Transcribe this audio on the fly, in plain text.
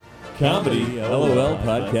Comedy LOL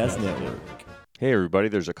Podcast Network. Hey everybody,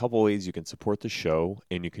 there's a couple ways you can support the show,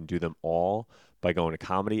 and you can do them all by going to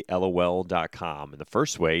comedylol.com. And the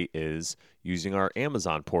first way is using our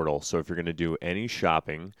Amazon portal. So if you're going to do any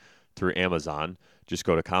shopping through Amazon, just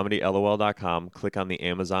go to comedylol.com, click on the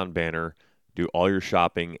Amazon banner, do all your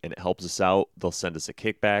shopping, and it helps us out. They'll send us a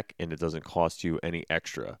kickback, and it doesn't cost you any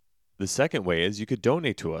extra. The second way is you could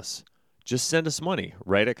donate to us. Just send us money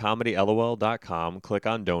right at comedylol.com, click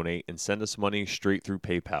on donate, and send us money straight through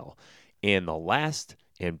PayPal. And the last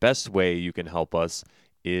and best way you can help us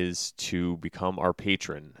is to become our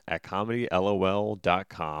patron at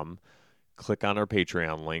comedylol.com. Click on our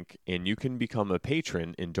Patreon link, and you can become a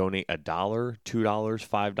patron and donate $1, $2,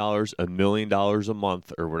 $5, $1 million a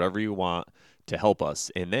month, or whatever you want to help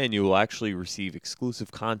us. And then you will actually receive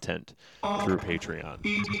exclusive content through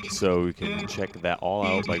Patreon. So you can check that all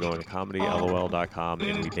out by going to comedylol.com,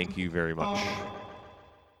 and we thank you very much.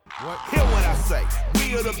 Hear what I say,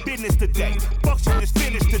 we are the business today. Function is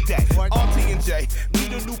finished today. RT&J, we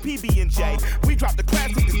the new PB&J. We dropped the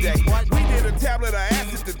classic today. We did a tablet of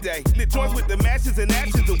acid today. The joints with the matches and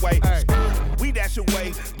actions away. We dash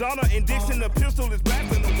away. Donna and Dixon, the pistol is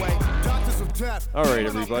blasting away. All right,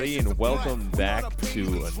 everybody, and welcome back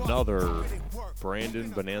to another Brandon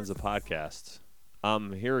Bonanza podcast.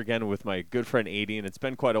 I'm here again with my good friend Adi, and it's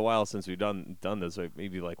been quite a while since we've done this.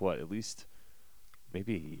 Maybe at least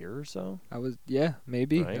maybe a year or so?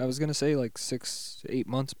 Maybe. Right? I was going to say like 6 to 8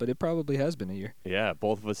 months, but it probably has been a year. Yeah,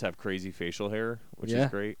 both of us have crazy facial hair, which is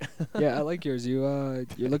great. Yeah, I like yours. You're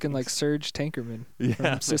looking like Serge Tankerman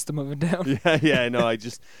from System of a Down. Yeah, I know.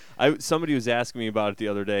 Somebody was asking me about it the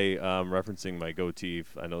other day, referencing my goatee.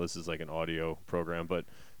 I know this is like an audio program, but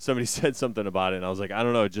somebody said something about it, and I was like, I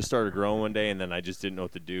don't know. It just started growing one day, and then I just didn't know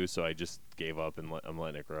what to do, so I just gave up, and I'm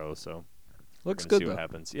letting it grow, so... Looks good, good, see though. What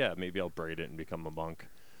happens. Yeah, maybe I'll braid it and become a monk.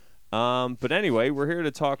 But anyway, we're here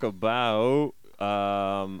to talk about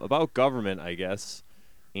government, I guess.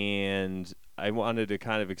 And I wanted to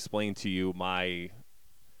kind of explain to you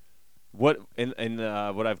what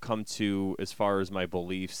I've come to as far as my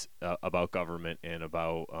beliefs about government and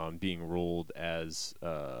about being ruled as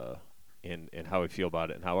and how I feel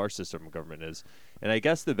about it and how our system of government is. And I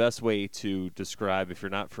guess the best way to describe, if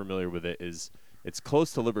you're not familiar with it, is it's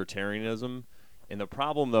close to libertarianism. And the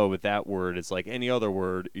problem, though, with that word is like any other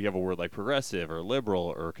word. You have a word like progressive or liberal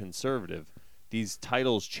or conservative. These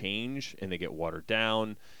titles change and they get watered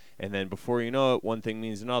down. And then before you know it, one thing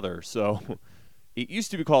means another. So it used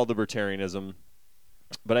to be called libertarianism.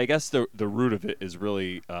 But I guess the root of it is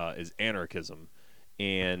really is anarchism.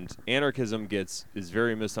 And anarchism is a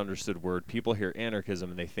very misunderstood word. People hear anarchism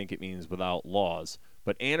and they think it means without laws.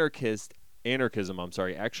 But anarchism,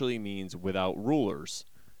 actually means without rulers.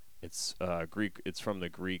 It's Greek. It's from the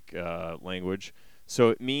Greek language. So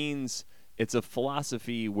it means it's a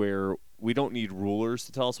philosophy where we don't need rulers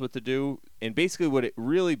to tell us what to do. And basically what it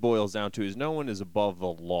really boils down to is no one is above the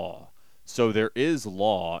law. So there is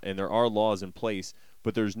law and there are laws in place,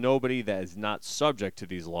 but there's nobody that is not subject to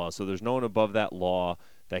these laws. So there's no one above that law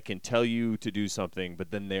that can tell you to do something, but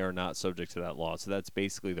then they are not subject to that law. So that's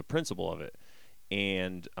basically the principle of it.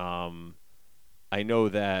 And I know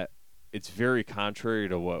that it's very contrary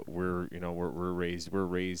to what we're raised. We're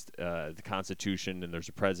raised the Constitution, and there's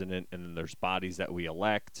a president, and then there's bodies that we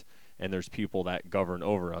elect, and there's people that govern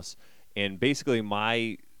over us. And basically,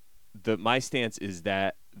 my stance is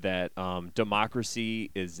that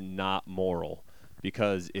democracy is not moral,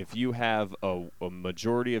 because if you have a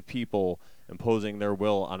majority of people imposing their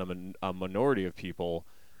will on a minority of people,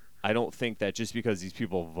 I don't think that just because these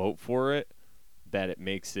people vote for it, that it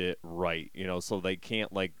makes it right. So they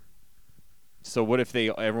can't So what if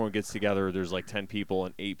everyone gets together? There's like 10 people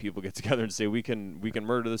and 8 people get together and say we can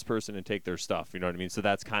murder this person and take their stuff. You know what I mean? So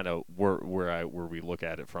that's kind of where we look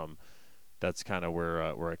at it from. That's kind of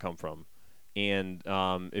where I come from. And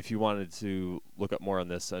if you wanted to look up more on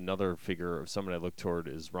this, another figure of someone I look toward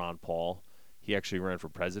is Ron Paul. He actually ran for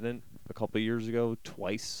president a couple of years ago,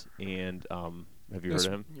 twice. And have you heard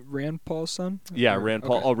of him? Rand Paul's son? Yeah, Rand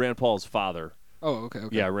Paul. Okay. Oh, Rand Paul's father. Oh, okay.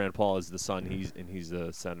 Yeah, Rand Paul is the son. He's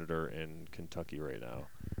a senator in Kentucky right now.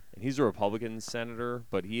 And he's a Republican senator,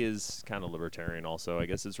 but he is kind of libertarian also. I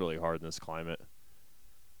guess it's really hard in this climate.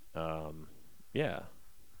 Yeah.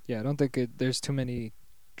 Yeah, I don't think there's too many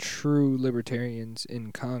true libertarians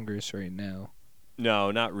in Congress right now. No,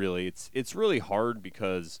 not really. It's really hard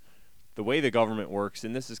because the way the government works,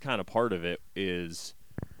 and this is kind of part of it, is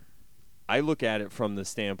I look at it from the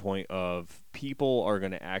standpoint of people are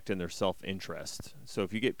going to act in their self-interest. So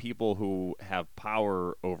if you get people who have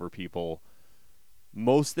power over people,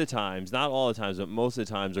 most of the times, not all the times, but most of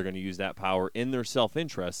the times, they're going to use that power in their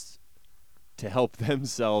self-interest to help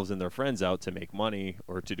themselves and their friends out to make money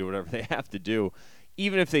or to do whatever they have to do,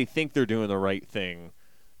 even if they think they're doing the right thing.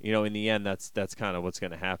 You know, in the end, that's kind of what's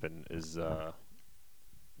going to happen is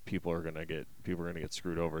people are going to get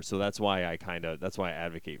screwed over. So that's why I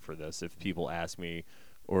advocate for this. If people ask me,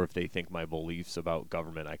 or if they think my beliefs about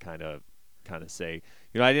government, I kind of say,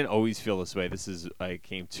 you know, I didn't always feel this way. I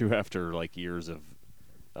came to after like years of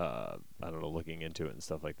I don't know, looking into it and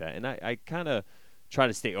stuff like that. And I kind of try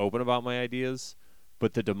to stay open about my ideas,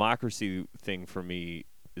 but the democracy thing for me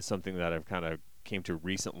is something that I've kind of came to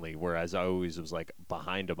recently, whereas I always was like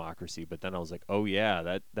behind democracy, but then I was like, oh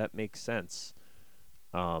yeah, that makes sense.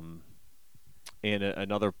 And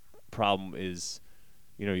another problem is,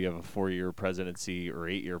 you know, you have a 4-year presidency or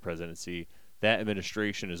 8-year presidency. That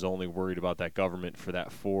administration is only worried about that government for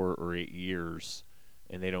that 4 or 8 years,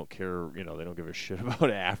 and they don't care, you know, they don't give a shit about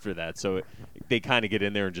it after that. So they kind of get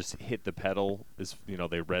in there and just hit the pedal, you know,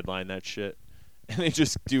 they redline that shit, and they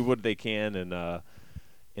just do what they can, and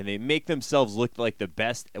they make themselves look like the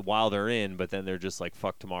best while they're in, but then they're just like,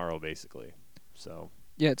 fuck tomorrow, basically. So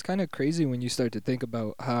yeah, it's kind of crazy when you start to think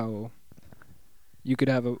about how you could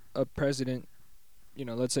have a president, you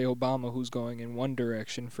know, let's say Obama, who's going in one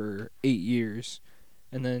direction for 8 years,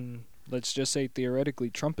 and then let's just say theoretically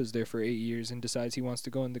Trump is there for 8 years and decides he wants to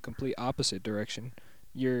go in the complete opposite direction.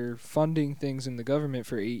 You're funding things in the government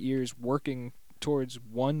for 8 years, working towards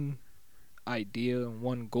one idea and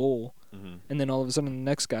one goal, and then all of a sudden the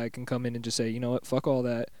next guy can come in and just say, you know what, fuck all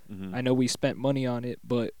that. I know we spent money on it,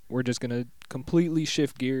 but we're just going to completely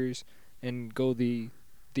shift gears and go the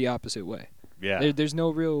opposite way. Yeah. There's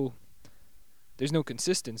no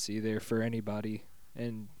consistency there for anybody.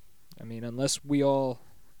 And, I mean, unless we all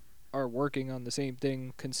are working on the same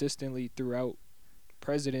thing consistently throughout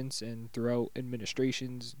presidents and throughout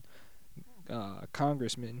administrations,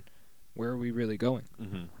 congressmen, where are we really going?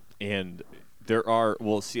 And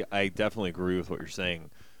I definitely agree with what you're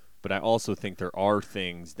saying, but I also think there are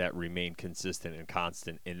things that remain consistent and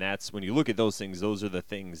constant, and that's when you look at those things, those are the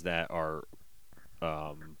things that are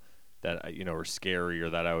that, you know, are scary or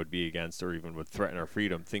that I would be against or even would threaten our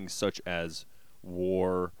freedom. Things such as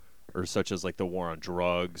war, or such as like the war on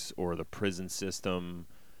drugs or the prison system,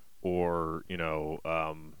 or, you know,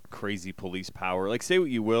 crazy police power. Like, say what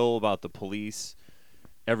you will about the police,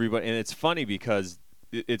 everybody, and it's funny because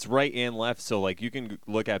it's right and left. So like, you can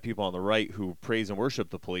look at people on the right who praise and worship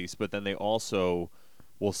the police, but then they also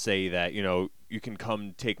will say that, you know, you can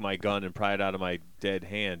come take my gun and pry it out of my dead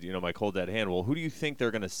hand, you know, my cold dead hand. Well, who do you think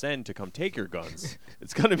they're going to send to come take your guns?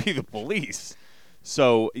 It's going to be the police.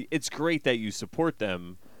 So it's great that you support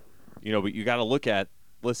them, you know, but you got to look at,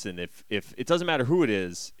 listen, if it doesn't matter who it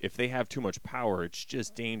is, if they have too much power, it's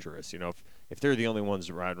just dangerous. You know, if they're the only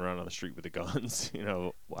ones riding around on the street with the guns, you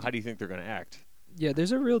know, how do you think they're going to act? Yeah,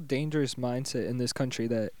 there's a real dangerous mindset in this country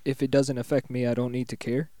that if it doesn't affect me, I don't need to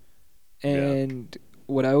care. And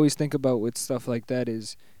what I always think about with stuff like that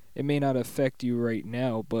is it may not affect you right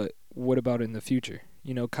now, but what about in the future?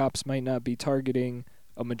 You know, cops might not be targeting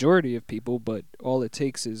a majority of people, but all it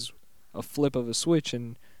takes is a flip of a switch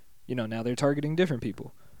and, you know, now they're targeting different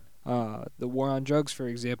people. The war on drugs, for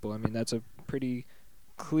example, I mean, that's a pretty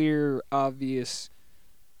clear, obvious,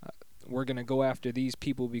 we're going to go after these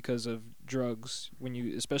people because of drugs,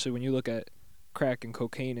 especially when you look at crack and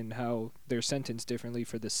cocaine and how they're sentenced differently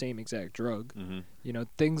for the same exact drug. You know,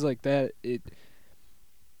 things like that,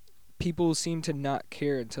 people seem to not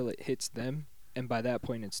care until it hits them, and by that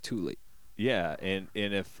point it's too late. Yeah, and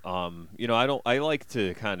if you know, I like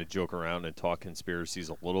to kind of joke around and talk conspiracies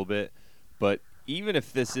a little bit, but even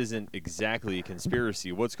if this isn't exactly a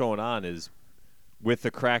conspiracy, what's going on is with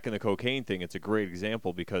the crack and the cocaine thing, it's a great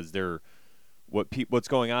example because what's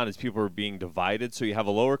going on is people are being divided. So you have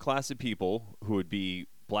a lower class of people who would be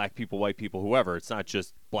black people, white people, whoever. It's not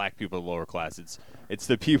just black people in the lower class. It's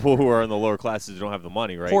the people who are in the lower classes who don't have the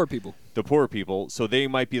money, right? Poor people. The poor people. So they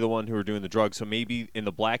might be the one who are doing the drugs. So maybe in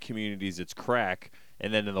the black communities it's crack,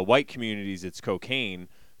 and then in the white communities it's cocaine.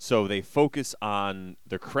 So they focus on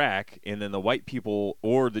the crack, and then the white people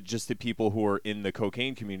or just the people who are in the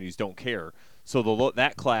cocaine communities don't care. So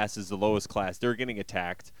that class is the lowest class. They're getting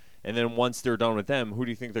attacked. And then once they're done with them, who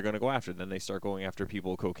do you think they're going to go after? Then they start going after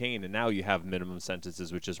people with cocaine, and now you have minimum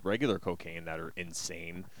sentences with just regular cocaine that are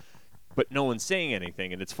insane. But no one's saying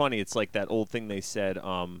anything. And it's funny. It's like that old thing they said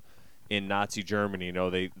in Nazi Germany. You know,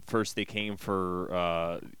 they came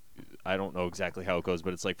for I don't know exactly how it goes,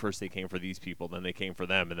 but it's like first they came for these people, then they came for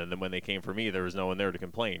them, and then when they came for me, there was no one there to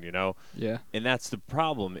complain, you know? Yeah. And that's the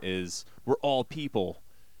problem is we're all people,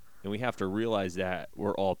 and we have to realize that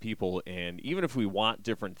we're all people, and even if we want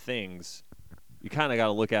different things, you kind of got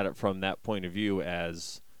to look at it from that point of view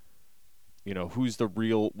as who's the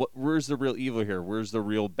real, where's the real evil here? Where's the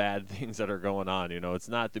real bad things that are going on? It's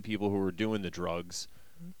not the people who are doing the drugs.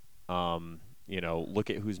 Look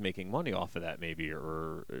at who's making money off of that maybe,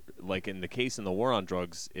 or like in the case in the war on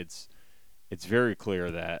drugs, it's very clear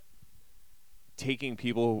that taking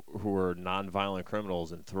people who are nonviolent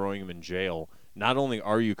criminals and throwing them in jail, not only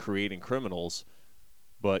are you creating criminals,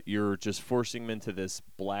 but you're just forcing them into this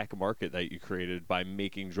black market that you created by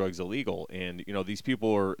making drugs illegal. And, these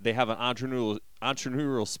people they have an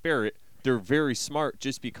entrepreneurial spirit. They're very smart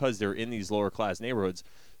just because they're in these lower class neighborhoods.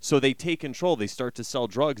 So they take control. They start to sell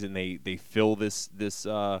drugs, and they fill this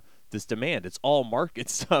demand. It's all market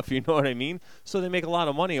stuff, you know what I mean? So they make a lot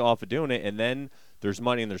of money off of doing it, and then there's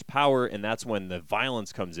money and there's power, and that's when the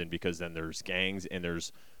violence comes in, because then there's gangs and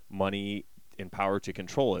there's money and power to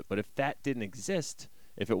control it. But if that didn't exist,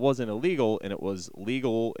 if it wasn't illegal and it was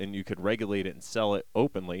legal and you could regulate it and sell it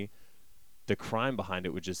openly, the crime behind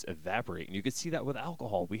it would just evaporate. And you could see that with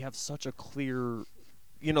alcohol. We have such a clear,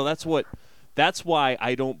 that's why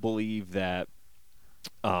I don't believe that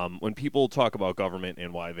when people talk about government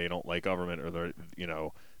and why they don't like government, or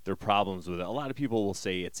their problems with it, a lot of people will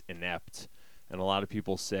say it's inept, and a lot of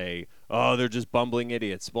people say, oh, they're just bumbling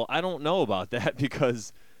idiots. Well, I don't know about that,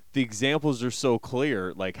 because the examples are so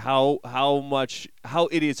clear. Like how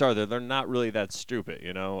idiots are they? They're not really that stupid,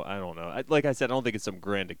 I don't know. Like I said, I don't think it's some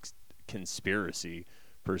grand conspiracy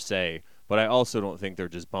per se, but I also don't think they're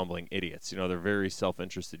just bumbling idiots. They're very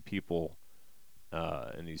self-interested people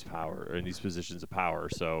in these positions of power.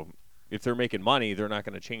 So if they're making money, they're not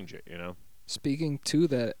going to change it. Speaking to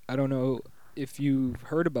that, I don't know if you've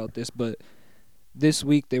heard about this, but this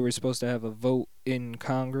week they were supposed to have a vote in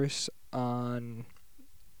Congress on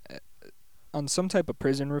some type of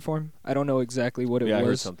prison reform. I don't know exactly what it was. Yeah, I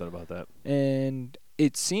heard something about that. And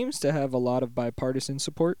it seems to have a lot of bipartisan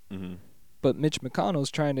support. Mm-hmm. But Mitch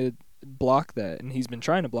McConnell's trying to block that, and he's been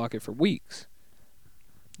trying to block it for weeks.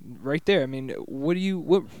 Right there. I mean, what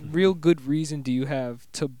real good reason do you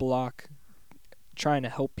have to block trying to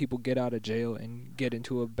help people get out of jail and get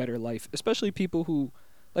into a better life? Especially people who,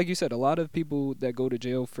 like you said, a lot of people that go to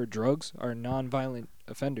jail for drugs are nonviolent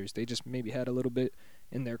offenders. They just maybe had a little bit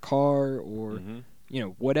in their car, or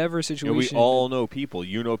whatever situation. We all know people.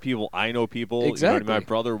 You know people. I know people. Exactly. My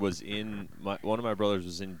brother was one of my brothers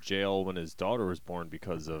was in jail when his daughter was born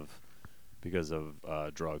because of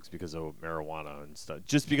drugs, because of marijuana and stuff.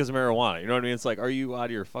 Just because of marijuana. You know what I mean? It's like, are you out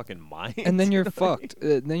of your fucking mind? And then you're fucked.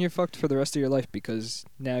 Then you're fucked for the rest of your life, because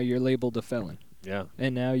now you're labeled a felon. Yeah.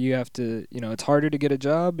 And now you have to, it's harder to get a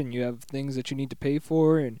job, and you have things that you need to pay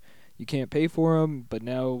for, and you can't pay for them. But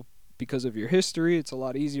now, because of your history, it's a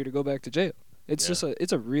lot easier to go back to jail. It's just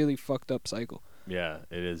it's a really fucked up cycle. Yeah,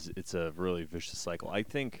 it is. It's a really vicious cycle. I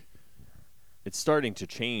think it's starting to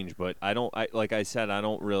change, but like I said, I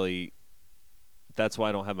don't really. That's why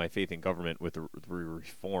I don't have my faith in government with the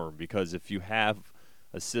reform, because if you have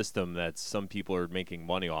a system that some people are making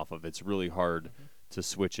money off of, it's really hard to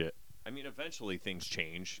switch it. I mean, eventually things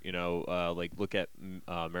change. Like look at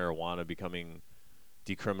marijuana becoming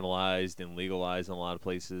decriminalized and legalized in a lot of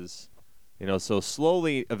places. So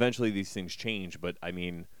slowly, eventually these things change. But, I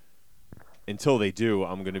mean, until they do,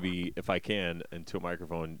 I'm going to be, if I can, into a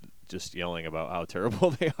microphone just yelling about how terrible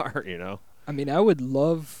they are, I mean, I would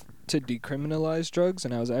love to decriminalize drugs,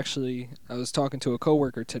 and I was talking to a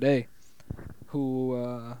coworker today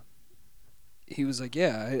who he was like,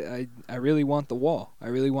 yeah, I really want the wall. I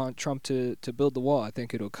really want Trump to build the wall. I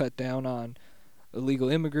think it'll cut down on illegal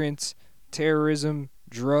immigrants, terrorism,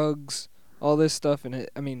 drugs, all this stuff. And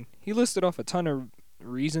he listed off a ton of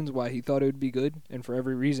reasons why he thought it would be good, and for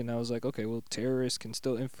every reason I was like, okay, well, terrorists can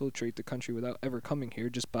still infiltrate the country without ever coming here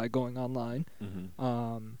just by going online.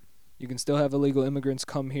 Mm-hmm. You can still have illegal immigrants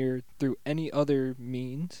come here through any other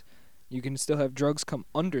means. You can still have drugs come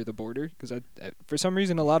under the border, because for some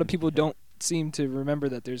reason a lot of people don't seem to remember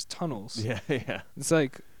that there's tunnels. Yeah. It's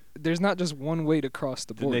like there's not just one way to cross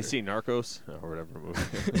the border. Didn't they see Narcos or whatever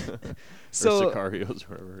movie? So or Sicarios,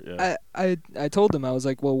 or whatever. Yeah. I told them, I was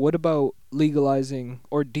like, well, what about legalizing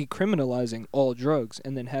or decriminalizing all drugs,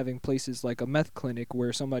 and then having places like a meth clinic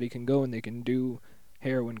where somebody can go and they can do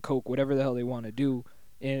heroin, coke, whatever the hell they want to do,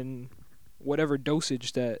 in whatever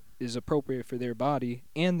dosage that is appropriate for their body,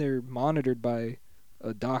 and they're monitored by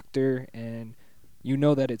a doctor, and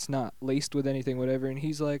that it's not laced with anything, whatever. And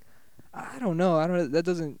he's like, I don't know, that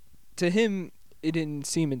doesn't, to him, it didn't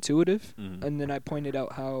seem intuitive. Mm-hmm. And then I pointed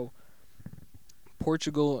out how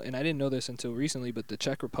Portugal, and I didn't know this until recently, but the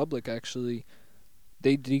Czech Republic actually,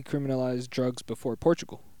 they decriminalized drugs before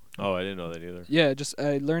Portugal. Oh, I didn't know that either. Yeah,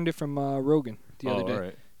 I learned it from Rogan the other day. All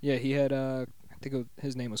right. Yeah, he had, I think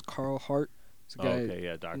his name was Carl Hart. It's a guy, okay,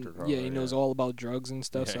 yeah, Dr. Carver. Yeah, he knows all about drugs and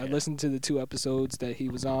stuff. Yeah, So I yeah. listened to the 2 episodes that he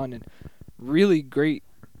was on, and really great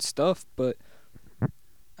stuff. But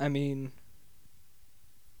I mean,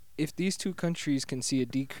 if these 2 countries can see a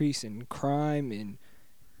decrease in crime, in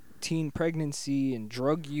teen pregnancy, and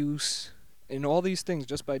drug use, and all these things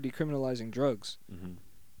just by decriminalizing drugs, Mm-hmm.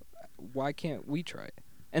 why can't we try it?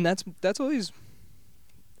 And that's always,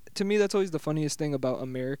 to me, that's always the funniest thing about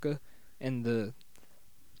America and the,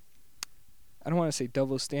 I don't want to say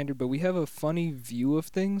double standard, but we have a funny view of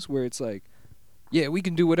things where it's like, yeah, we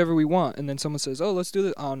can do whatever we want, and then someone says, oh, let's do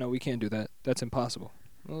this. Oh, no, we can't do that. That's impossible.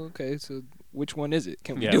 Well, okay, so which one is it?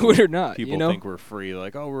 Can we do it or not? People you know? think we're free,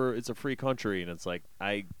 like, oh, it's a free country, and it's like,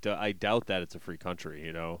 I doubt that it's a free country,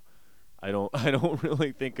 you know? I don't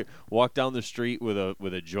really think walk down the street with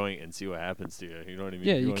a joint and see what happens to you. You know what I mean?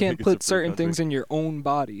 Yeah, you wanna can't think it's a put free certain country? things in your own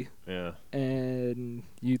body, Yeah. and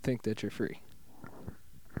you think that you're free.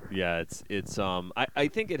 Yeah, it's I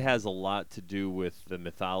think it has a lot to do with the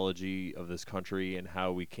mythology of this country and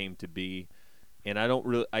how we came to be, and I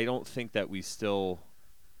don't think that we still,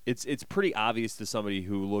 it's pretty obvious to somebody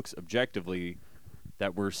who looks objectively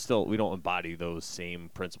that we don't embody those same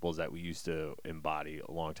principles that we used to embody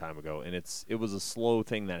a long time ago, and it was a slow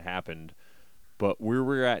thing that happened, but where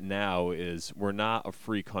we're at now is we're not a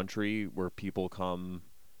free country where people come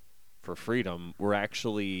for freedom. We're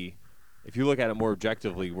actually, if you look at it more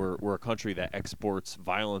objectively, we're a country that exports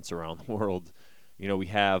violence around the world. You know, we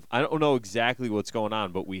have, I don't know exactly what's going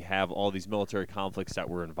on, but we have all these military conflicts that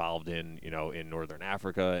we're involved in, you know, in Northern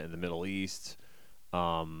Africa, in the Middle East,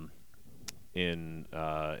 in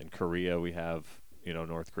Korea we have, you know,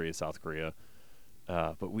 North Korea, South Korea.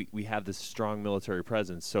 But we have this strong military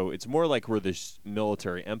presence, so it's more like we're this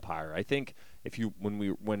military empire. I think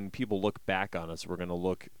when people look back on us, we're going to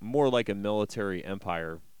look more like a military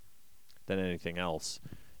empire than anything else.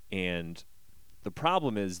 And the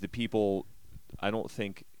problem is the people, I don't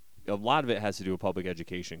think, a lot of it has to do with public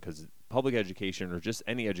education, because public education, or just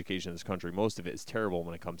any education in this country, most of it is terrible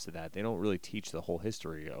when it comes to that. They don't really teach the whole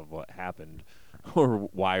history of what happened or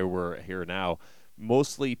why we're here now.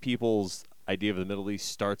 Mostly people's idea of the Middle East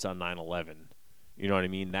starts on 9/11. You know what I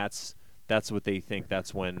mean? That's what they think.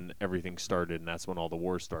 That's when everything started, and that's when all the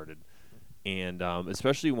war started. And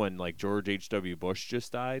especially when, like, George H.W. Bush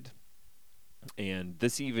just died, and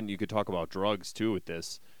this, even you could talk about drugs too with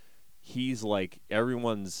this. He's like,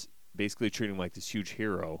 everyone's basically treating him like this huge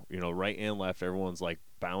hero, you know, right and left. Everyone's like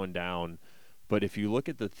bowing down. But if you look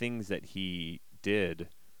at the things that he did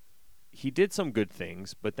some good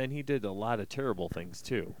things, but then he did a lot of terrible things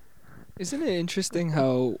too. Isn't it interesting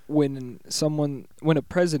how when a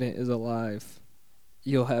president is alive,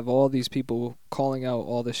 you'll have all these people calling out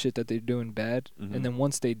all the shit that they're doing bad, Mhm. and then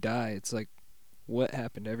once they die, it's like, what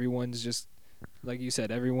happened? Everyone's just, like you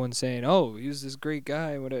said, everyone's saying, oh, he was this great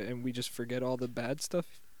guy, and we just forget all the bad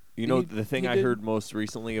stuff. You know, He- the thing he I did- heard most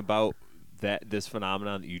recently about this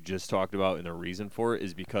phenomenon that you just talked about, and the reason for it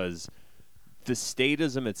is because the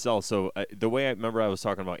statism itself. So the way I remember, I was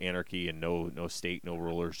talking about anarchy and no state, no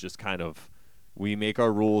rulers, just kind of, we make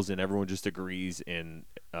our rules and everyone just agrees, and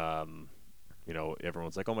you know,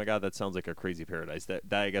 everyone's like, oh my God, that sounds like a crazy paradise. That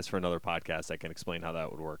I guess for another podcast I can explain how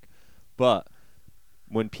that would work. But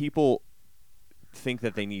when people think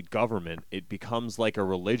that they need government, it becomes like a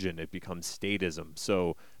religion. It becomes statism.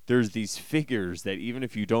 So there's these figures that even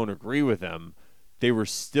if you don't agree with them, they were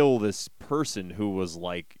still this person who was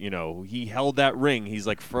like, you know, he held that ring. He's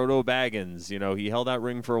like Frodo Baggins, you know, he held that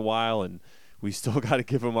ring for a while, and we still got to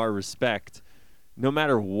give him our respect no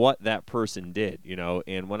matter what that person did, you know.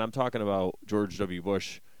 And when I'm talking about George W.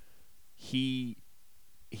 Bush, he's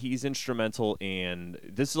instrumental, and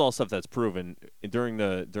this is all stuff that's proven during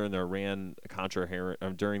the Iran Contra,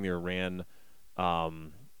 during the Iran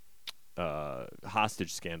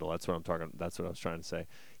hostage scandal. That's what I was trying to say.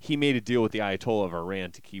 He made a deal with the Ayatollah of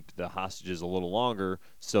Iran to keep the hostages a little longer,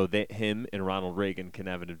 so that him and Ronald Reagan can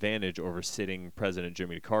have an advantage over sitting President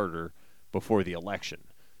Jimmy Carter before the election.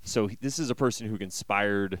 So this is a person who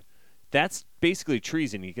conspired. That's basically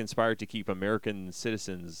treason. He conspired to keep American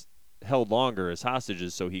citizens held longer as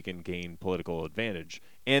hostages so he can gain political advantage.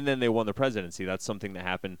 And then they won the presidency. That's something that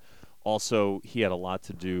happened. Also, he had a lot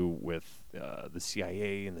to do with the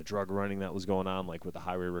CIA and the drug running that was going on, like with the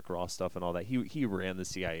Highway Rick Ross stuff and all that. He ran the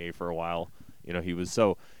CIA for a while. You know,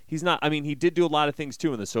 he's not, I mean, he did do a lot of things too.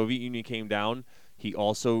 When the Soviet Union came down, he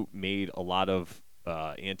also made a lot of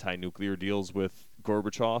anti-nuclear deals with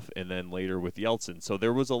Gorbachev, and then later with Yeltsin. So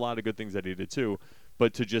there was a lot of good things that he did too.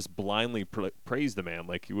 But to just blindly praise the man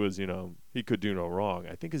like he was, you know, he could do no wrong,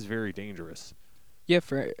 I think is very dangerous. Yeah,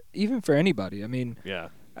 even for anybody. I mean, Yeah.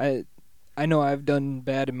 I I know I've done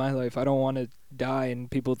bad in my life. I don't want to die and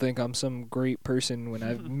people think I'm some great person when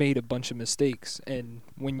I've made a bunch of mistakes. And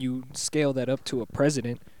when you scale that up to a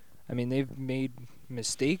president, I mean, they've made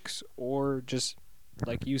mistakes or just,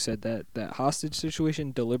 like you said, that hostage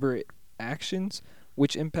situation, deliberate actions,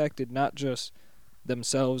 which impacted not just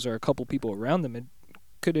themselves or a couple people around them. It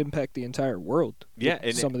could impact the entire world. Yeah,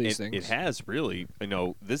 and some of these things. It has really.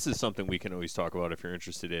 This is something we can always talk about if you're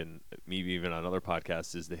interested in, maybe even on other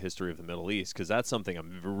podcasts, is the history of the Middle East, because that's something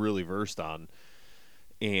I'm really versed on.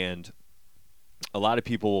 And a lot of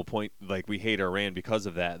people will point, like, we hate Iran because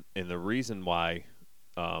of that. And the reason why,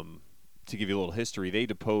 to give you a little history, they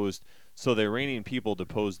deposed. So the Iranian people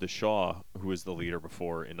deposed the Shah, who was the leader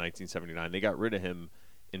before, in 1979. They got rid of him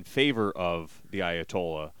in favor of the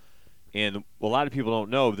Ayatollah. And a lot of people don't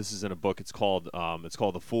know, this is in a book. It's called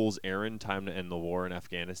The Fool's Errand: Time to End the War in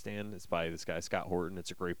Afghanistan. It's by this guy, Scott Horton.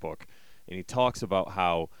 It's a great book. And he talks about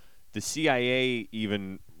how the CIA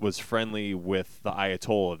even was friendly with the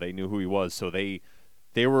Ayatollah. They knew who he was, so they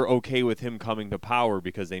were okay with him coming to power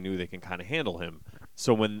because they knew they can kind of handle him.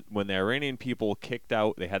 So when the Iranian people kicked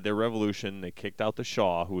out, they had their revolution, they kicked out the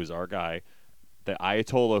Shah, who was our guy. The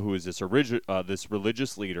Ayatollah, who is this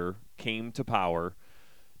religious leader, came to power.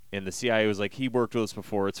 And the CIA was like, he worked with us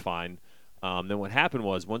before, it's fine. Then what happened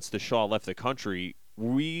was, once the Shah left the country,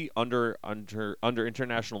 we, under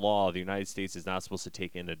international law, the United States is not supposed to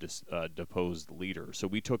take in a deposed leader. So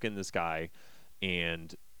we took in this guy,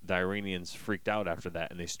 and the Iranians freaked out after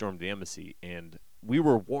that, and they stormed the embassy. And we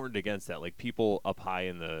were warned against that. Like, people up high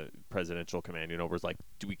in the presidential command, was like,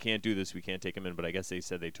 we can't do this, we can't take him in. But I guess they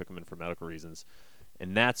said they took him in for medical reasons.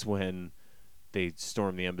 And that's when they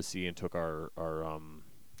stormed the embassy and took our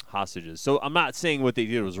hostages. So I'm not saying what they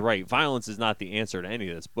did was right. Violence is not the answer to any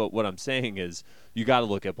of this, but what I'm saying is you got to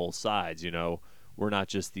look at both sides. We're not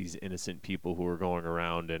just these innocent people who are going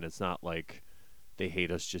around, and it's not like they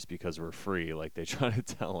hate us just because we're free, like they try to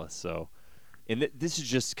tell us. So, and this is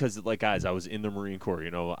just because, like, guys, I was in the Marine Corps.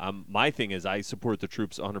 My thing is I support the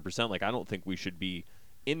troops 100%. Like, I don't think we should be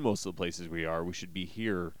in most of the places we are. We should be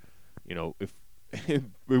here. If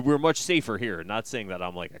we're much safer here. Not saying that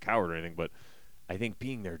I'm like a coward or anything, but I think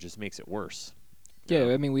being there just makes it worse. Yeah,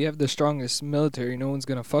 I mean, we have the strongest military. No one's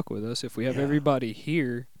going to fuck with us. If we have everybody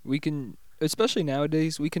here, we can, especially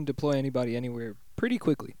nowadays, we can deploy anybody anywhere pretty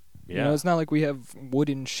quickly. Yeah. It's not like we have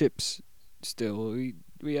wooden ships still.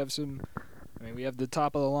 We have we have the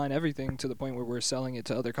top of the line everything to the point where we're selling it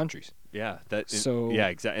to other countries. Yeah.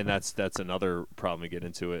 Exactly. And that's another problem we get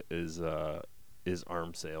into it is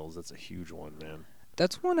arms sales. That's a huge one, man.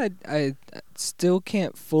 That's one I still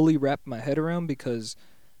can't fully wrap my head around, because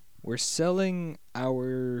we're selling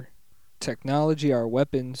our technology, our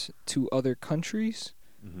weapons, to other countries.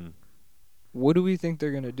 Mm-hmm. What do we think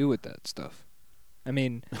they're going to do with that stuff? I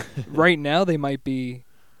mean, right now they might be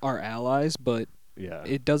our allies, but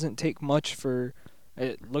it doesn't take much for...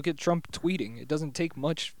 look at Trump tweeting. It doesn't take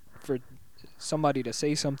much for somebody to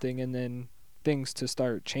say something and then things to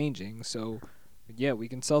start changing. So... yeah, we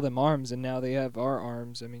can sell them arms, and now they have our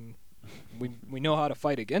arms. I mean, we know how to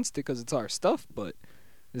fight against it because it's our stuff. But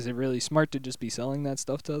is it really smart to just be selling that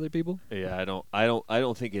stuff to other people? Yeah, I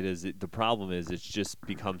don't think it is. The problem is it's just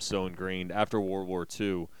become so ingrained after World War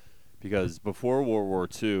II, because before World War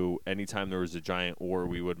II, anytime there was a giant war,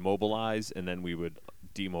 we would mobilize and then we would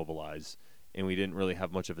demobilize, and we didn't really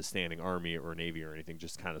have much of a standing army or navy or anything,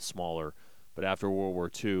 just kind of smaller. But after World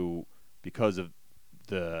War II, because of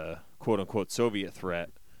the quote-unquote Soviet threat,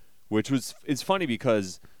 which it's funny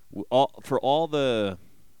because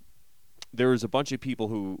there was a bunch of people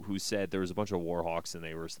who said there was a bunch of war hawks, and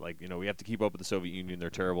they were like, we have to keep up with the Soviet Union, they're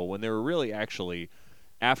terrible, when they were really actually,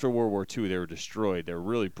 after World War II, they were destroyed, they were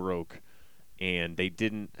really broke, and they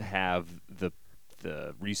didn't have the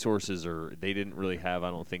resources, or they didn't really have, I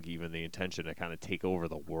don't think, even the intention to kind of take over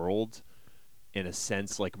the world in a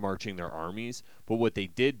sense, like marching their armies. But what they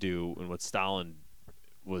did do, and what Stalin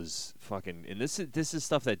was fucking, and this is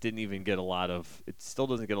stuff that didn't even get it still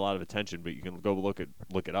doesn't get a lot of attention, but you can go look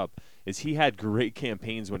it up, is he had great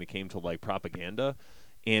campaigns when it came to like propaganda,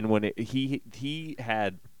 and when he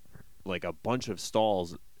had like a bunch of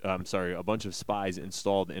a bunch of spies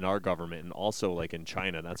installed in our government, and also like in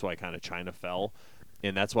China. That's why kind of China fell,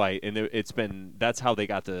 and that's why, and that's how they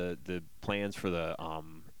got the plans for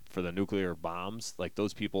the nuclear bombs. Like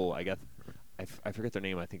those people, I forget their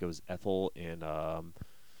name. I think it was Ethel and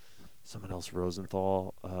someone else,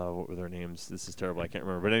 Rosenthal. What were their names? This is terrible. I can't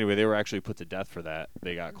remember. But anyway, they were actually put to death for that.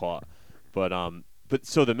 They got caught. But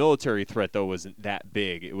so the military threat, though, wasn't that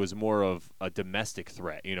big. It was more of a domestic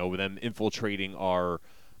threat, with them infiltrating our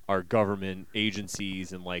our government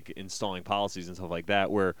agencies and like installing policies and stuff like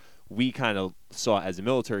that, where we kind of saw it as a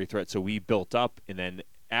military threat. So we built up, and then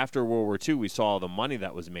after World War II, we saw the money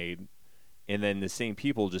that was made, and then the same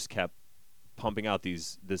people just kept pumping out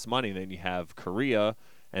this money. And then you have Korea,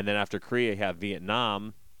 and then after Korea, you have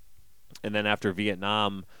Vietnam, and then after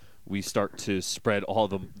Vietnam, we start to spread all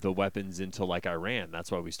the weapons into like Iran.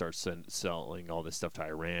 That's why we start selling all this stuff to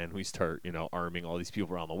Iran. We start, arming all these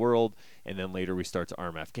people around the world, and then later we start to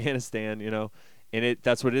arm Afghanistan, and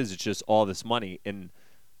that's what it is. It's just all this money. And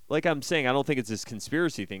like I'm saying, I don't think it's this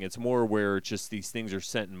conspiracy thing. It's more where just these things are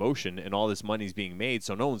set in motion and all this money's being made,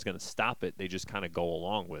 so no one's going to stop it. They just kind of go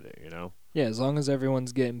along with it, Yeah, as long as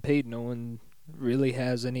everyone's getting paid, no one really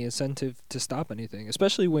has any incentive to stop anything,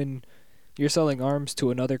 especially when you're selling arms to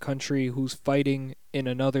another country who's fighting in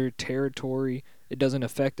another territory. It doesn't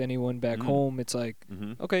affect anyone back home. It's like,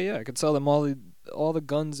 okay, yeah, I can sell them all the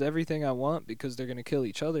guns, everything I want, because they're going to kill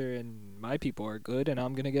each other, and my people are good, and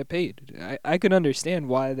I'm going to get paid. I can understand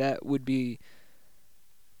why that would be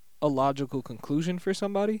a logical conclusion for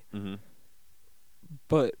somebody.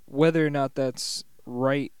 But whether or not that's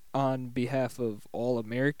right on behalf of all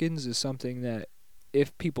Americans is something that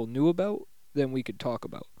if people knew about, then we could talk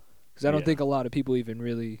about. Because I don't think a lot of people even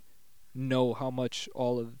really know how much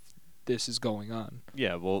all of this is going on.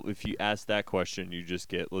 Yeah, well, if you ask that question, you just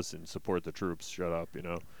get, listen, support the troops, shut up,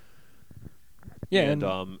 Yeah,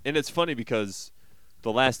 and it's funny because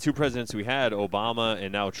the last two presidents we had, Obama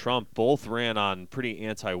and now Trump, both ran on pretty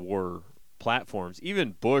anti-war platforms.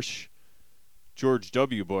 Even George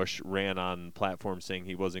W. Bush ran on platforms saying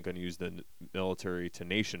he wasn't going to use the military to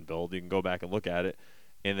nation build. You can go back and look at it.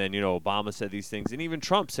 And then, Obama said these things. And even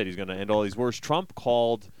Trump said he's going to end all these wars. Trump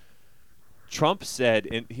said,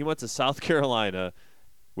 and he went to South Carolina,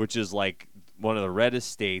 which is like one of the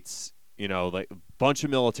reddest states, like a bunch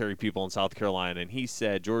of military people in South Carolina. And he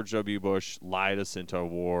said George W. Bush lied us into a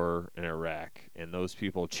war in Iraq. And those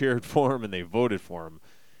people cheered for him and they voted for him.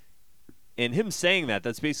 And him saying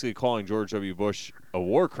that's basically calling George W. Bush a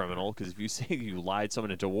war criminal. Because if you say you lied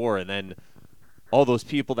someone into war and then all those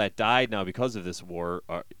people that died now because of this war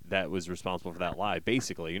that was responsible for that lie,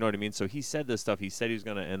 basically. You know what I mean? So he said this stuff. He said he was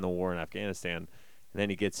going to end the war in Afghanistan. And then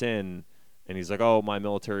he gets in, and he's like, oh, my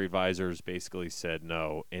military advisors basically said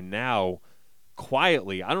no. And now,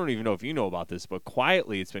 quietly, I don't even know if you know about this, but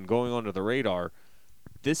quietly it's been going under the radar.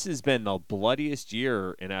 This has been the bloodiest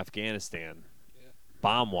year in Afghanistan,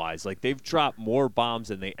 bomb-wise. Like, they've dropped more bombs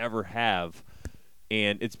than they ever have.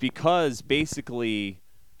 And it's because, basically,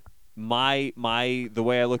 the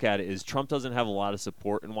way I look at it is Trump doesn't have a lot of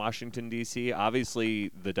support in Washington, D.C.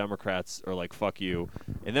 Obviously, the Democrats are like, fuck you.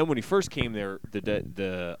 And then when he first came there,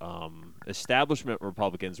 the establishment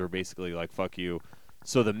Republicans were basically like, fuck you.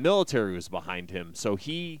 So the military was behind him. So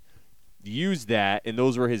he used that, and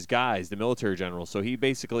those were his guys, the military generals. So he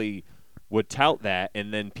basically would tout that,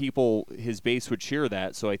 and then his base would cheer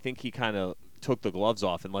that. So I think he kind of took the gloves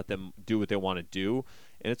off and let them do what they want to do.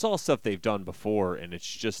 And it's all stuff they've done before, and it's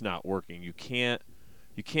just not working. You can't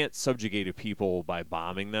subjugate a people by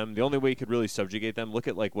bombing them. The only way you could really subjugate them, look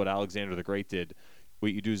at like what Alexander the Great did.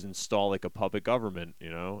 What you do is install like a puppet government,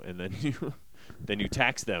 and then you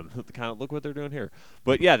tax them. Kind of look what they're doing here.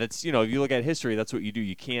 But yeah, that's if you look at history, that's what you do.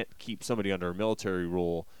 You can't keep somebody under a military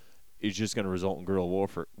rule. It's just going to result in guerrilla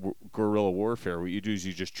warfare. What you do is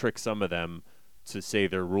you just trick some of them to say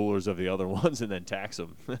they're rulers of the other ones and then tax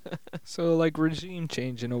them. So like regime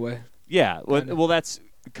change in a way. Yeah, well, that's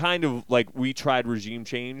kind of like we tried regime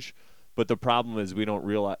change, but the problem is we don't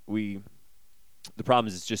realize the problem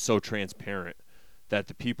is it's just so transparent that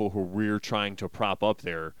the people who we're trying to prop up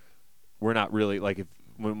there, we're not really like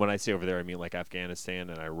when I say over there, I mean like Afghanistan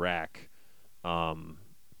and Iraq.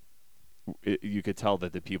 You could tell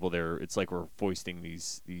that the people there, it's like we're foisting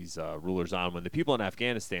these rulers on. When the people in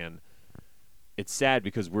Afghanistan, it's sad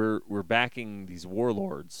because we're backing these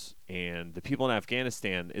warlords, and the people in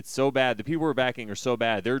Afghanistan, it's so bad. The people we're backing are so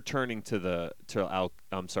bad. They're turning to the Taliban.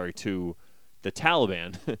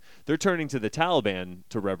 They're turning to the Taliban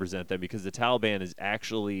to represent them because the Taliban is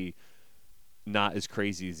actually not as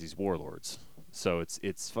crazy as these warlords. So it's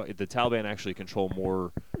the Taliban actually control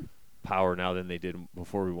more power now than they did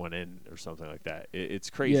before we went in, or something like that. It's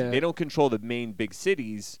crazy. Yeah. They don't control the main big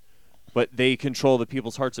cities, but they control the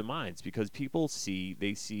people's hearts and minds because people see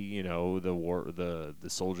the war, the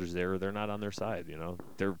soldiers there. They're not on their side.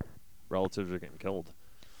 Their relatives are getting killed.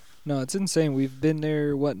 No, it's insane. We've been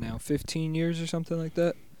there 15 years or something like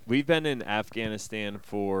that. We've been in Afghanistan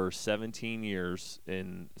for 17 years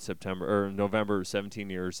in November, 17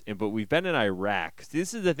 years. But we've been in Iraq.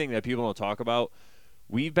 This is the thing that people don't talk about.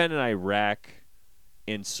 We've been in Iraq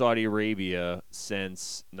in Saudi Arabia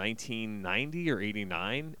since 1990 or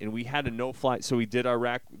 89, and we had a no-fly. So we did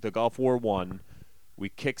the Gulf War I. We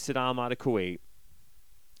kicked Saddam out of Kuwait,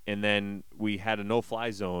 and then we had a no-fly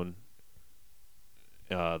zone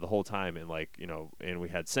the whole time, and and we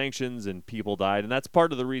had sanctions, and people died, and that's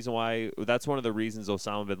part of the reason why. That's one of the reasons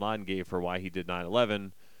Osama bin Laden gave for why he did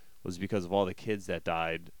 9/11, was because of all the kids that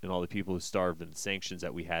died and all the people who starved and the sanctions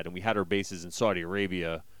that we had, and we had our bases in Saudi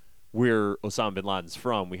Arabia, where Osama bin Laden's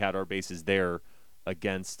from. We had our bases there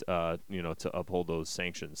against, to uphold those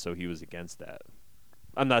sanctions. So he was against that.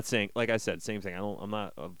 I'm not saying, like I said, same thing. I'm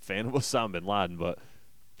not a fan of Osama bin Laden, but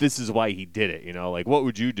this is why he did it. Like, what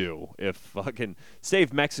would you do if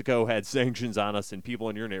if Mexico had sanctions on us and people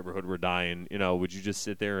in your neighborhood were dying? Would you just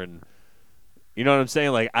sit there and, you know what I'm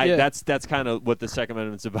saying? Like, that's kind of what the Second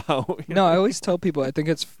Amendment's about. No, I always tell people, I think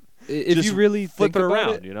it's, if just you really flip think it about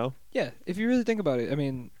around, it, Yeah, if you really think about it, I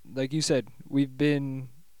mean, like you said, we've been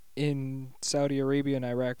in Saudi Arabia and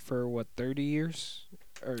Iraq for 30 years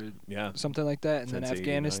or something like that, and then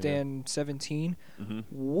Afghanistan 17. Mm-hmm.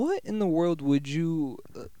 What in the world would you,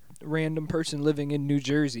 random person living in New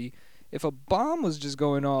Jersey, if a bomb was just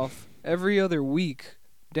going off every other week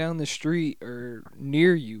down the street or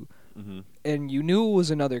near you, mm-hmm. and you knew it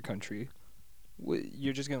was another country,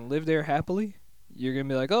 you're just gonna live there happily? You're going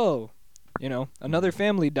to be like, oh, another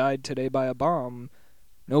family died today by a bomb.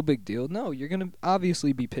 No big deal. No, you're going to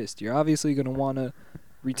obviously be pissed. You're obviously going to want to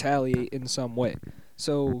retaliate in some way.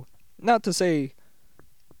 So, not to say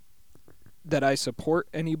that I support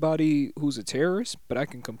anybody who's a terrorist, but I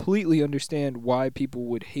can completely understand why people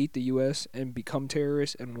would hate the U.S. and become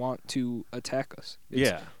terrorists and want to attack us.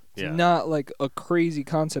 It's not like a crazy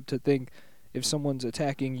concept to think if someone's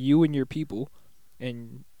attacking you and your people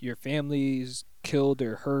and your family's killed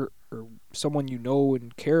or hurt, or someone you know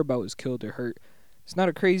and care about is killed or hurt, it's not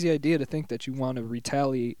a crazy idea to think that you want to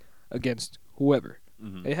retaliate against whoever.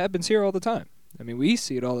 Mm-hmm. It happens here all the time. I mean, we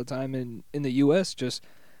see it all the time in the U.S. just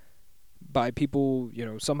by people,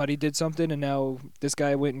 somebody did something and now this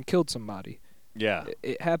guy went and killed somebody. Yeah.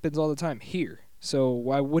 It happens all the time here. So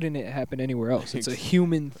why wouldn't it happen anywhere else? It's a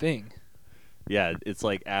human thing. Yeah, it's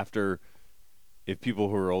like if people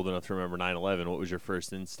who are old enough to remember 9/11, what was your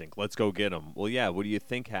first instinct? Let's go get them. Well, yeah, what do you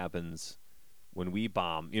think happens when we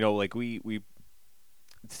bomb? We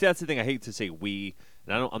that's the thing. I hate to say we,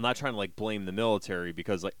 and I'm not trying to blame the military,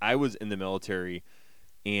 because I was in the military,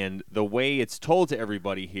 and the way it's told to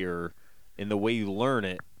everybody here and the way you learn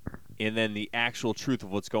it and then the actual truth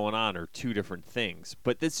of what's going on are two different things.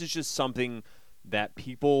 But this is just something that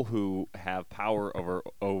people who have power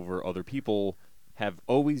over other people have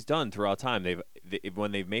always done throughout time.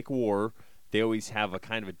 When they make war, they always have a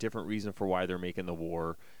kind of a different reason for why they're making the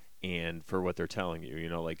war and for what they're telling you.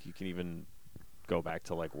 You can even go back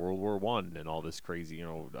to World War I and all this crazy,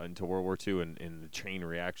 into World War II and the chain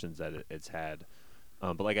reactions that it's had.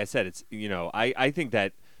 But like I said, it's I think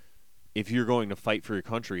that if you're going to fight for your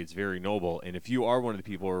country, it's very noble. And if you are one of the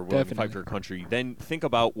people who are willing to fight for your country, then think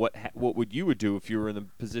about what you would do if you were in the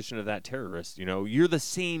position of that terrorist. You're the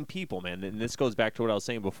same people, man. And this goes back to what I was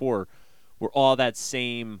saying before. We're all that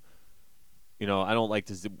same, I don't like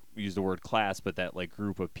to use the word class, but that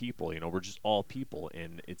group of people. We're just all people.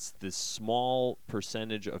 And it's this small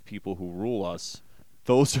percentage of people who rule us.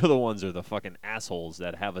 Those are the ones who are the fucking assholes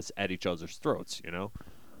that have us at each other's throats,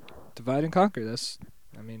 Divide and conquer.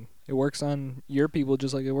 It works on your people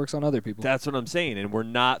just like it works on other people. That's what I'm saying, and we're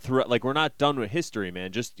not we're not done with history,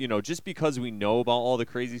 man. Just just because we know about all the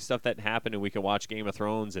crazy stuff that happened, and we can watch Game of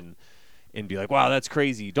Thrones and be like, wow, that's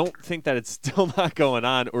crazy. Don't think that it's still not going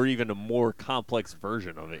on, or even a more complex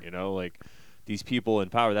version of it. These people in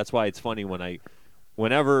power. That's why it's funny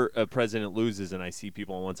whenever a president loses, and I see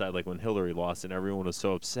people on one side, like when Hillary lost, and everyone was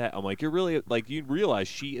so upset. I'm like, you're really you realize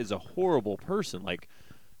she is a horrible person.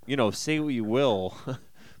 Say what you will.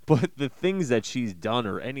 But the things that she's done,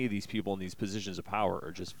 or any of these people in these positions of power,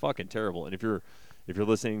 are just fucking terrible. And if you're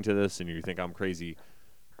listening to this and you think I'm crazy,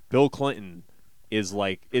 Bill Clinton is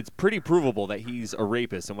it's pretty provable that he's a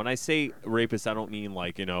rapist. And when I say rapist, I don't mean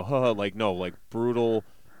brutal,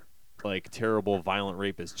 terrible, violent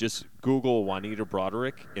rapist. Just Google Juanita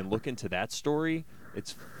Broderick and look into that story.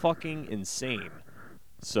 It's fucking insane.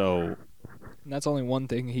 So. And that's only one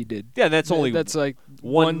thing he did. Yeah, that's only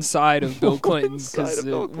one side of Bill Clinton, because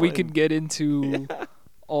we could get into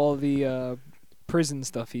all the prison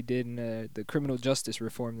stuff he did and the criminal justice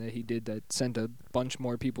reform that he did that sent a bunch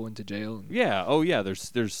more people into jail. Yeah. Oh yeah.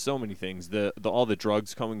 There's so many things. All the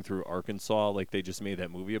drugs coming through Arkansas, they just made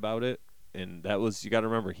that movie about it, and that was, you got to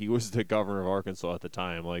remember, he was the governor of Arkansas at the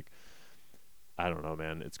time. I don't know,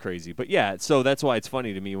 man. It's crazy. But yeah, so that's why it's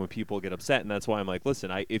funny to me when people get upset, and that's why I'm like,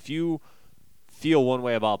 listen, if you feel one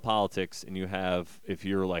way about politics and if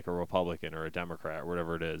you're like a Republican or a Democrat or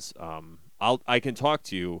whatever it is, I can talk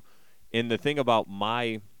to you. And the thing about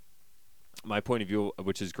my point of view,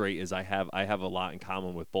 which is great, is I have a lot in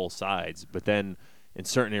common with both sides, but then in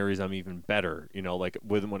certain areas I'm even better, like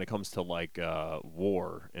when it comes to like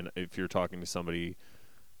war. And if you're talking to somebody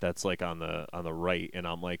that's like on the right, and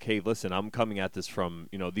I'm like, hey, listen, I'm coming at this from,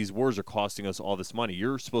 these wars are costing us all this money.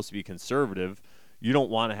 You're supposed to be conservative. You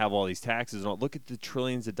don't want to have all these taxes. Look at the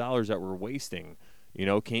trillions of dollars that we're wasting.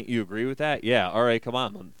 Can't you agree with that? Yeah. All right, come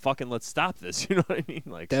on, fucking let's stop this. You know what I mean?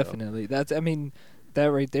 Like, definitely. That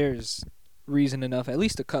right there is reason enough, at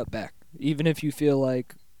least to cut back. Even if you feel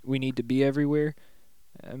like we need to be everywhere,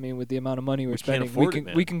 I mean, with the amount of money we're spending,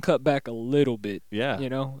 we can cut back a little bit. Yeah.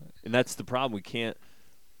 And that's the problem. We can't.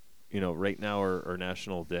 Right now our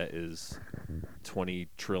national debt is $20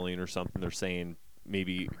 trillion or something. They're saying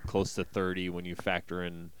maybe close to 30 when you factor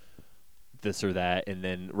in this or that. And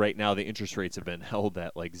then right now the interest rates have been held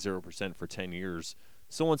at like 0% for 10 years.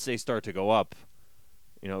 So once they start to go up,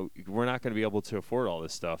 we're not going to be able to afford all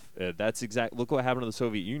this stuff. Look what happened to the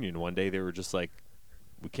Soviet Union. One day they were just like,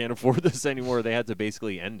 we can't afford this anymore. They had to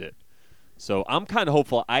basically end it. So I'm kind of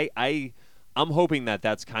hopeful. I'm hoping that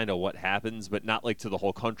that's kind of what happens, but not like to the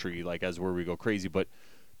whole country, like as where we go crazy, but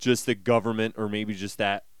just the government or maybe just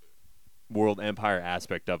that world empire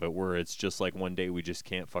aspect of it where it's just like one day we just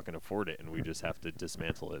can't fucking afford it and we just have to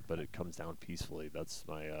dismantle it, but it comes down peacefully. That's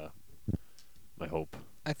my hope.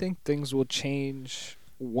 I think things will change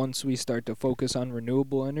once we start to focus on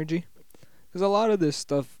renewable energy, because a lot of this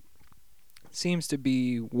stuff seems to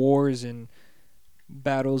be wars and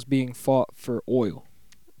battles being fought for oil.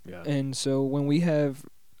 Yeah. And so when we have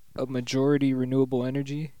a majority renewable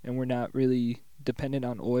energy and we're not really dependent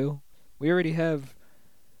on oil, we already have.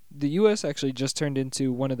 The U.S. actually just turned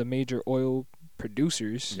into one of the major oil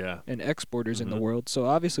producers and exporters in the world. So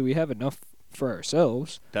obviously we have enough for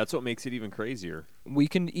ourselves. That's what makes it even crazier. We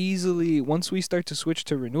can easily, once we start to switch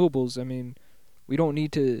to renewables, I mean, we don't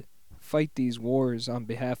need to fight these wars on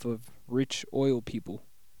behalf of rich oil people.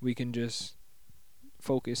 We can just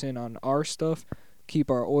focus in on our stuff,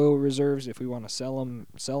 keep our oil reserves. If we want to sell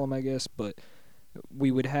them, I guess. But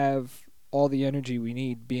we would have all the energy we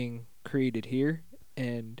need being created here.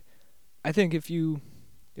 And I think if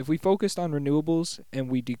we focused on renewables and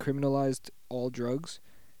we decriminalized all drugs,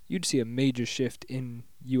 you'd see a major shift in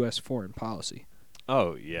U.S. foreign policy.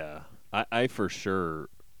 Oh, yeah. I for sure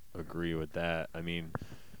agree with that. I mean,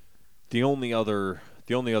 the only other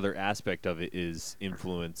aspect of it is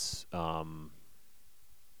influence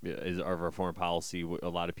is of our foreign policy. What a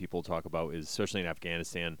lot of people talk about is, especially in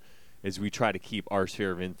Afghanistan, is we try to keep our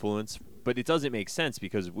sphere of influence. But it doesn't make sense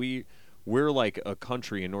because we're like a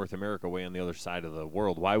country in North America way on the other side of the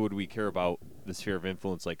world. Why would we care about the sphere of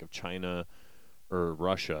influence like of China or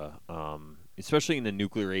Russia? Especially in the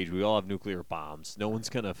nuclear age, we all have nuclear bombs. No one's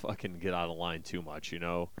going to fucking get out of line too much,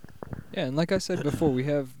 Yeah, and like I said before, we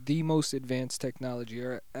have the most advanced technology,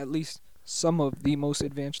 or at least some of the most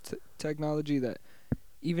advanced technology that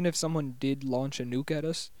even if someone did launch a nuke at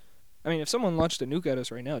us, I mean, if someone launched a nuke at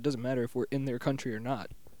us right now, it doesn't matter if we're in their country or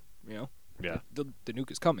not, Yeah. The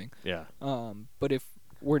nuke is coming. Yeah. But if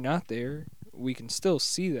we're not there, we can still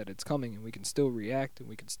see that it's coming, and we can still react, and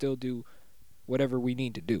we can still do whatever we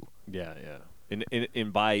need to do. Yeah, yeah.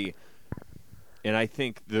 And I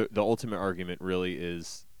think the ultimate argument really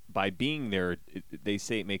is by being there, they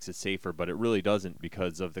say it makes it safer, but it really doesn't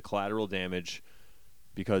because of the collateral damage.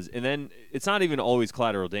 And then it's not even always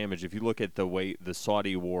collateral damage. If you look at the way the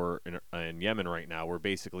Saudi war in Yemen right now, we're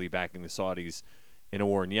basically backing the Saudis in a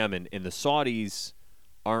war in Yemen, and the Saudis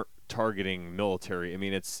aren't targeting military. I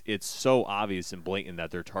mean, it's so obvious and blatant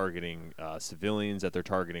that they're targeting civilians, that they're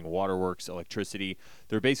targeting waterworks, electricity.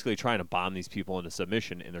 They're basically trying to bomb these people into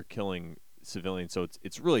submission, and they're killing civilians. So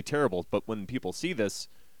it's really terrible. But when people see this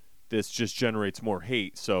just generates more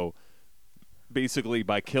hate. So basically,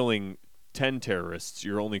 by killing 10 terrorists,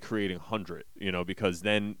 you're only creating 100. Because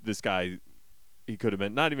then this guy, he could have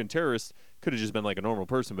been not even terrorist. Could have just been like a normal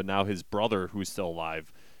person, but now his brother, who's still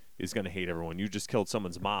alive, is going to hate everyone. You just killed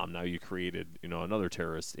someone's mom. Now you created, another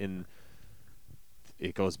terrorist. And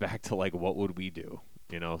it goes back to like, what would we do?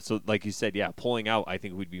 So like you said, yeah, pulling out, I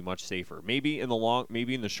think we'd be much safer. Maybe in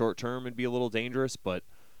the short term, it'd be a little dangerous, but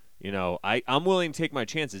I'm willing to take my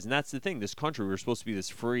chances. And that's the thing. This country, we were supposed to be this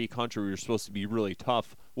free country. We were supposed to be really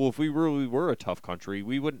tough. Well, if we really were a tough country,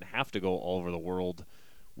 we wouldn't have to go all over the world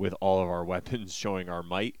with all of our weapons showing our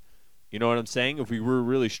might. You know what I'm saying? If we were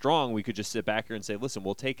really strong, we could just sit back here and say, listen,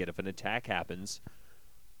 we'll take it. If an attack happens,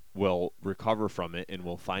 will recover from it, and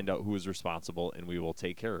we'll find out who is responsible, and we will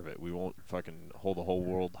take care of it. We won't fucking hold the whole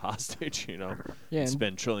world hostage, Yeah, and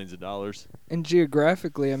spend trillions of dollars. And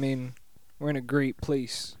geographically, I mean, we're in a great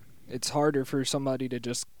place. It's harder for somebody to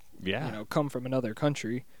just, come from another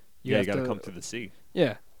country. You got to come through the sea.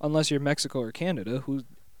 Yeah, unless you're Mexico or Canada, who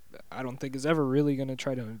I don't think is ever really going to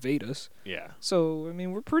try to invade us. Yeah. So, I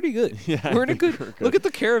mean, we're pretty good. Yeah, we're in a good. Look at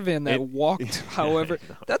the caravan that walked, however.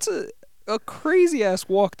 That's a crazy-ass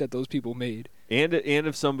walk that those people made. And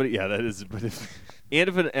if somebody, that is, but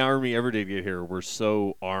if an army ever did get here, we're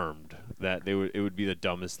so armed that it would be the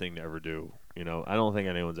dumbest thing to ever do. I don't think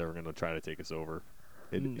anyone's ever going to try to take us over.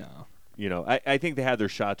 No. I think they had their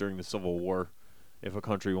shot during the Civil War. If a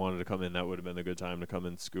country wanted to come in, that would have been a good time to come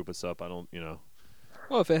and scoop us up. Well,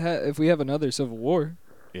 if we have another Civil War.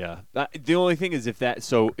 Yeah. The only thing is if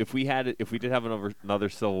we did have another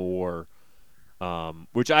Civil War,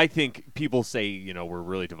 which I think people say, we're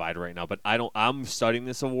really divided right now, but I'm studying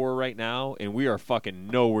the Civil War right now, and we are fucking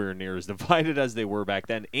nowhere near as divided as they were back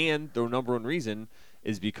then. And the number one reason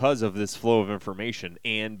is because of this flow of information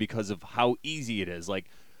and because of how easy it is. Like,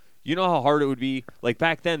 you know how hard it would be? Like,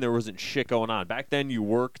 back then, there wasn't shit going on. Back then, you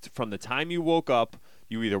worked from the time you woke up,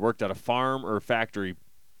 you either worked at a farm or a factory,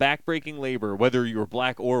 backbreaking labor, whether you were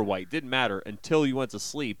black or white, didn't matter until you went to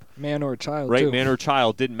sleep. Man or child, right? too. Man or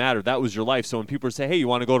child, didn't matter. That was your life. So when people say, hey, you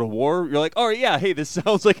want to go to war? You're like, oh, yeah, hey, this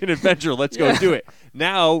sounds like an adventure. Let's go do it.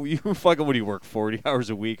 Now, you fucking, what do you work, 40 hours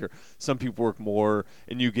a week? Or some people work more,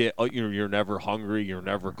 and you get, you're never hungry, you're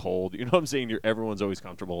never cold. You know what I'm saying? Everyone's always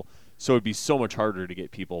comfortable. So it'd be so much harder to get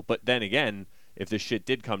people. But then again, if this shit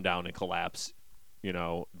did come down and collapse,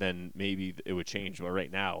 then maybe it would change. But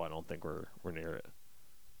right now, I don't think we're near it.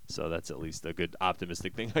 So that's at least a good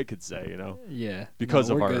optimistic thing I could say, Yeah. Because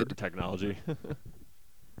of our good. technology.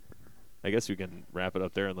 I guess we can wrap it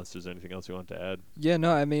up there unless there's anything else you want to add. Yeah,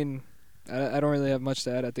 no, I mean, I don't really have much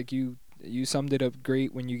to add. I think you summed it up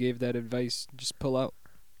great when you gave that advice. Just pull out.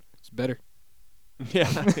 It's better.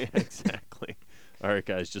 Yeah, exactly. All right,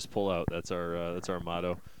 guys, just pull out. That's our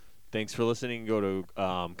motto. Thanks for listening. Go to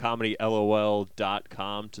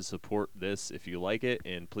comedylol.com to support this if you like it,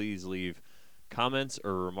 and please leave comments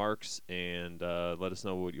or remarks and let us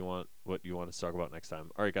know what you want us to talk about next time.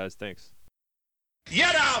 All right, guys, thanks.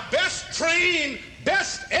 Yet our best trained,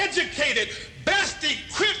 best educated, best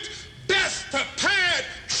equipped, best prepared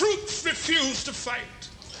troops refuse to fight.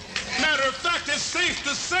 Matter of fact, it's safe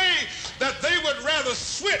to say that they would rather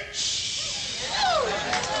switch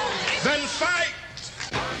than fight.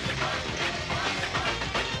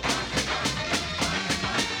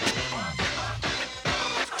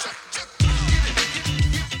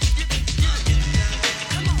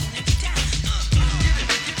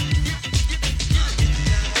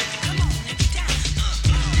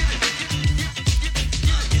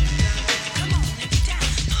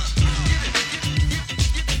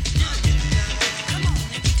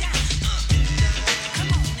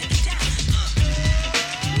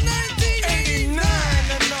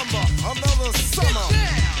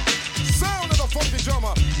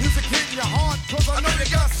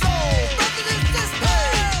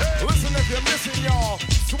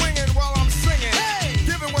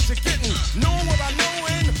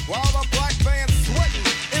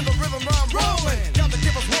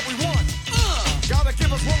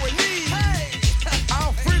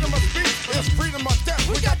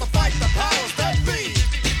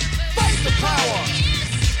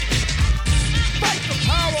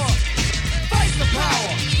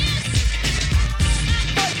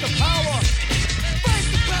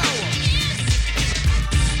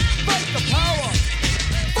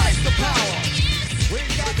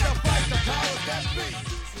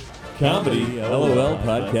 Comedy LOL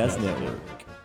Podcast Network.